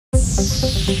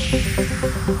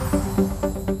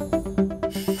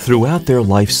Throughout their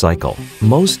life cycle,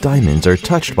 most diamonds are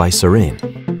touched by Sarine.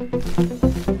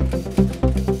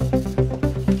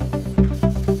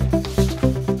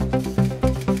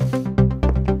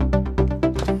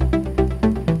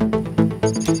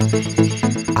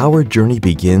 Our journey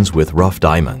begins with rough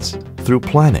diamonds. Through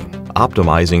planning,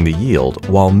 optimizing the yield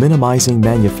while minimizing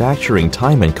manufacturing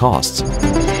time and costs.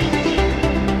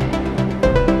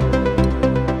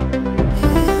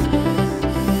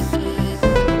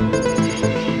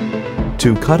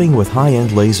 To cutting with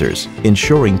high-end lasers,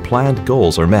 ensuring planned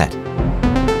goals are met.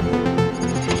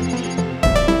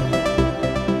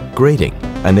 Grading,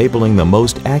 enabling the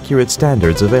most accurate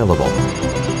standards available.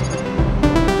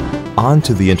 On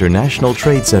to the international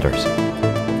trade centers,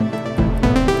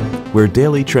 where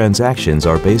daily transactions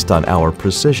are based on our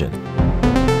precision,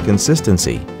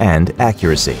 consistency, and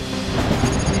accuracy.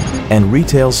 And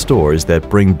retail stores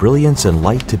that bring brilliance and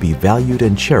light to be valued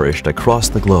and cherished across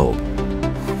the globe.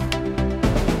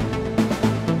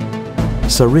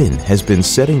 Sarine has been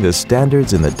setting the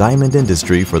standards in the diamond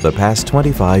industry for the past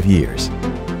 25 years.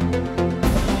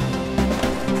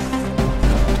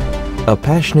 A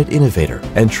passionate innovator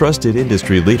and trusted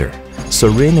industry leader,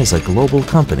 Sarine is a global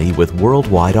company with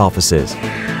worldwide offices.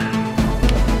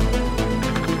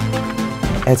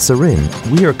 At Sarine,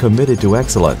 we are committed to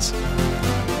excellence.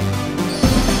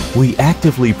 We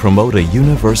actively promote a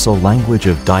universal language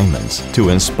of diamonds to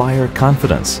inspire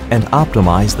confidence and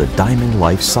optimize the diamond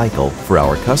life cycle for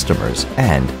our customers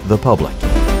and the public.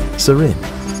 Sarine,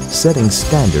 setting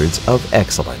standards of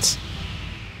excellence.